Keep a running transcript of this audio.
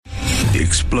The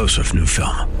explosive new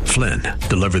film, Flynn,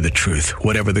 deliver the truth,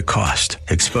 whatever the cost,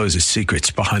 exposes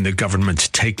secrets behind the government's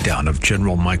takedown of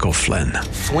General Michael Flynn.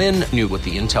 Flynn knew what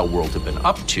the intel world had been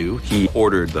up to. He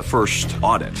ordered the first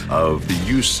audit of the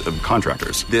use of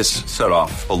contractors. This set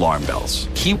off alarm bells.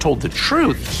 He told the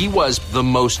truth. He was the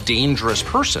most dangerous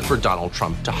person for Donald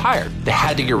Trump to hire. They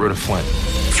had to get rid of Flynn.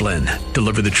 Flynn,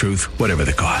 deliver the truth, whatever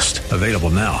the cost. Available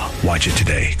now. Watch it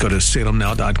today. Go to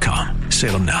salemnow.com.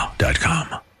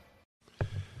 salemnow.com.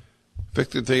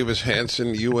 Victor Davis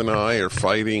Hanson, you and I are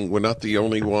fighting. We're not the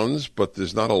only ones, but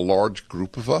there's not a large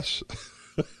group of us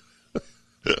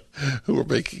who are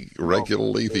making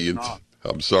regularly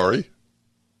I'm sorry?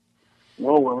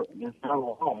 Well, there's not a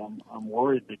lot. I'm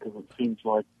worried because it seems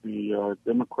like the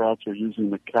Democrats are using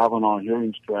the Kavanaugh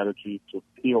hearing strategy to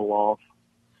peel off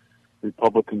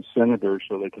Republican senators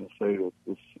so they can say that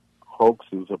this hoax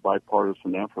is a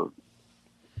bipartisan effort.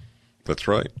 That's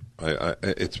right.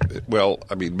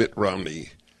 Mitt Romney,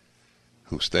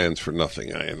 who stands for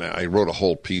nothing. I wrote a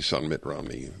whole piece on Mitt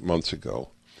Romney months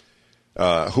ago.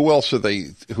 Who else are they?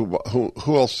 Who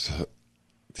else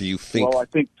do you think? Well, I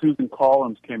think Susan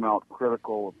Collins came out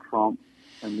critical of Trump,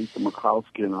 and Lisa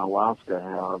Murkowski in Alaska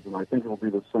have, and I think it will be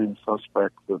the same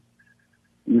suspects that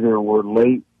either were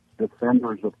late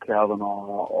defenders of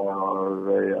Kavanaugh, or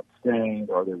they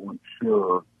abstained, or they weren't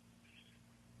sure.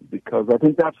 Because I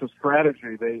think that's a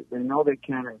strategy. They know they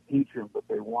can't impeach him, but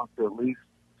they want to at least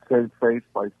save face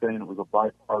by saying it was a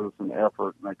bipartisan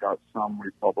effort, and they got some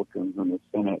Republicans in the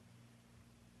Senate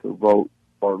to vote,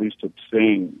 or at least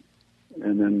abstain,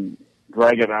 and then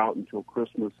drag it out until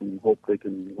Christmas and hope they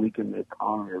can weaken the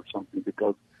economy or something,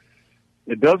 because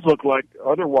it does look like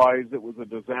otherwise it was a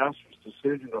disastrous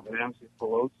decision of Nancy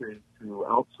Pelosi to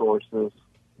outsource this.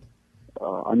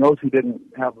 I know she didn't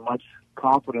have much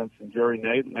confidence in Jerry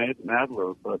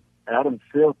Nadler, but Adam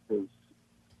Schiff and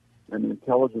the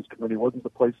Intelligence Committee wasn't the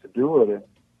place to do it,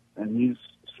 and he's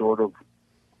sort of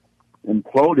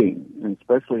imploding, and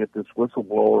especially if this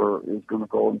whistleblower is going to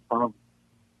go in front of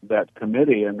that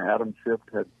committee, and Adam Schiff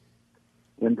had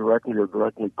indirectly or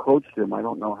directly coached him. I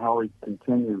don't know how he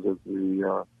continues as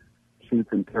the chief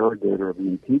interrogator of the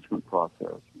impeachment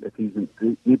process, if he's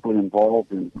deeply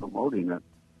involved in promoting it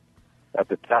at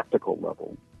the tactical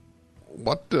level.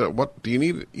 What do you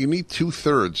need? You need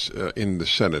 2/3 in the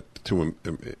Senate to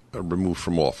remove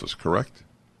from office, correct?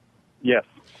 Yes.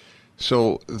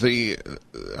 So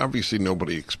obviously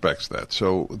nobody expects that.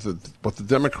 So what the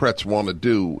Democrats want to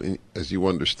do, as you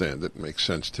understand it, makes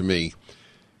sense to me,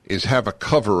 is have a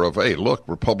cover of, hey, look,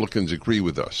 Republicans agree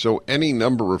with us. So any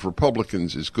number of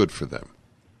Republicans is good for them.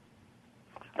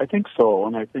 I think so,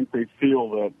 and I think they feel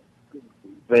that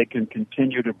they can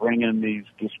continue to bring in these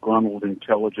disgruntled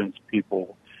intelligence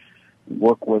people,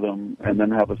 work with them, and then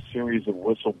have a series of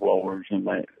whistleblowers. And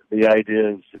the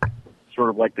idea is sort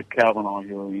of like the Kavanaugh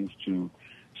hearings, to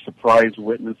surprise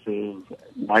witnesses,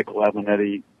 Michael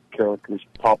Avenatti characters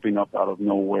popping up out of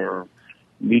nowhere,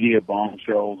 media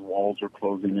bombshells, walls are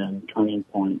closing in, turning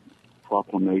point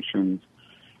proclamations,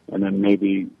 and then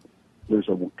maybe there's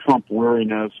a Trump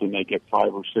weariness and they get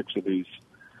 5 or 6 of these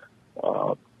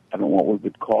I don't know what we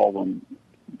would call them,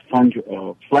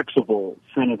 flexible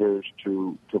senators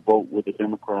to vote with the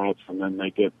Democrats, and then they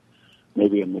get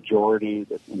maybe a majority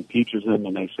that impeaches them,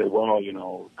 and they say, well,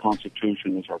 the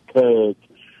Constitution is archaic,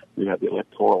 we have the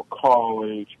Electoral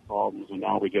College problems, and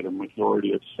now we get a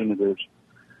majority of senators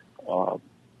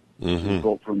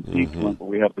vote for impeachment, but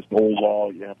we have this old law,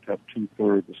 you have to have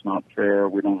 2/3, it's not fair,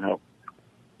 we don't have,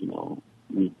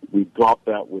 we dropped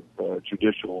that with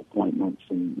judicial appointments,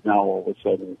 and now all of a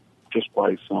sudden, just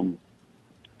by some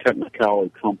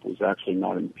technicality, Trump was actually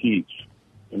not impeached,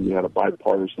 and we had a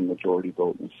bipartisan majority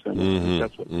vote in the Senate.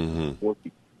 That's what's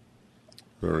working.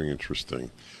 Very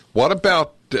interesting. What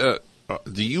about, do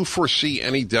you foresee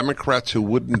any Democrats who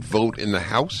wouldn't vote in the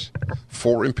House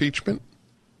for impeachment?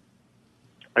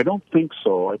 I don't think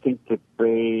so. I think that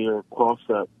they crossed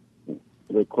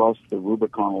the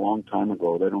Rubicon a long time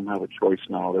ago. They don't have a choice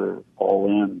now. They're all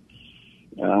in.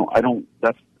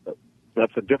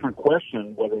 That's a different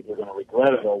question, whether they're going to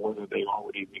regret it or whether they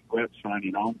already regret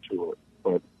signing on to it.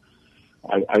 But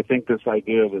I think this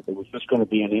idea that there was just going to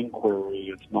be an inquiry,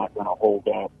 it's not going to hold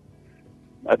up.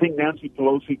 I think Nancy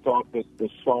Pelosi thought that the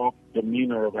soft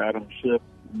demeanor of Adam Schiff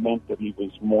meant that he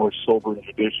was more sober and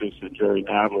judicious than Jerry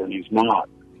Nadler, and he's not.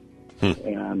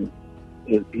 And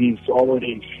he's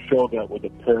already showed that with the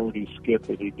parody skit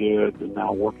that he did, and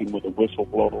now working with a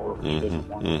whistleblower.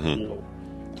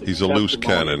 He's a loose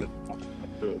cannon.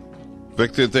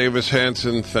 Victor Davis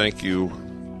Hanson, thank you.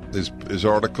 His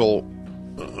article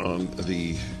on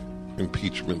the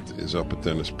impeachment is up at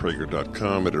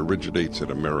DennisPrager.com. It originates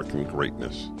at American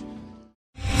Greatness.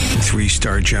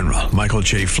 3-star General Michael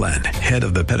J. Flynn, head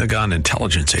of the Pentagon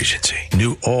Intelligence Agency,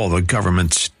 knew all the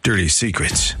government's dirty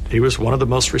secrets. He was one of the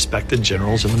most respected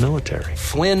generals in the military.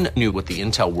 Flynn knew what the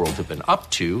intel world had been up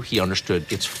to. He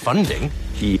understood its funding.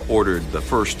 He ordered the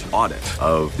first audit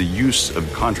of the use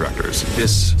of contractors.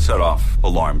 This set off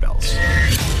alarm bells.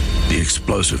 The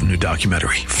explosive new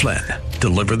documentary, Flynn,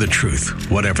 Deliver the Truth,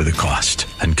 Whatever the Cost,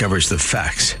 uncovers the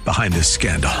facts behind this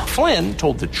scandal. Flynn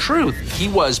told the truth. He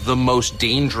was the most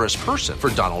dangerous person for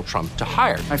Donald Trump to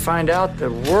hire. I find out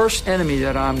the worst enemy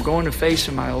that I'm going to face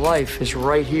in my life is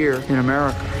right here in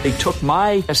America. They took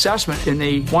my assessment and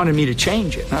they wanted me to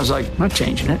change it. And I was like, I'm not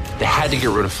changing it. They had to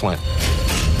get rid of Flynn.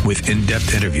 With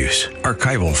in-depth interviews,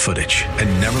 archival footage,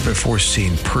 and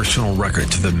never-before-seen personal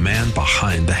records of the man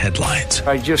behind the headlines.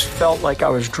 I just felt like I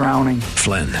was drowning.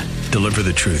 Flynn, Deliver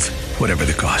the Truth, Whatever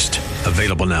the Cost.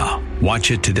 Available now.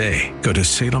 Watch it today. Go to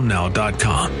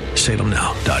salemnow.com.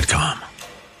 salemnow.com.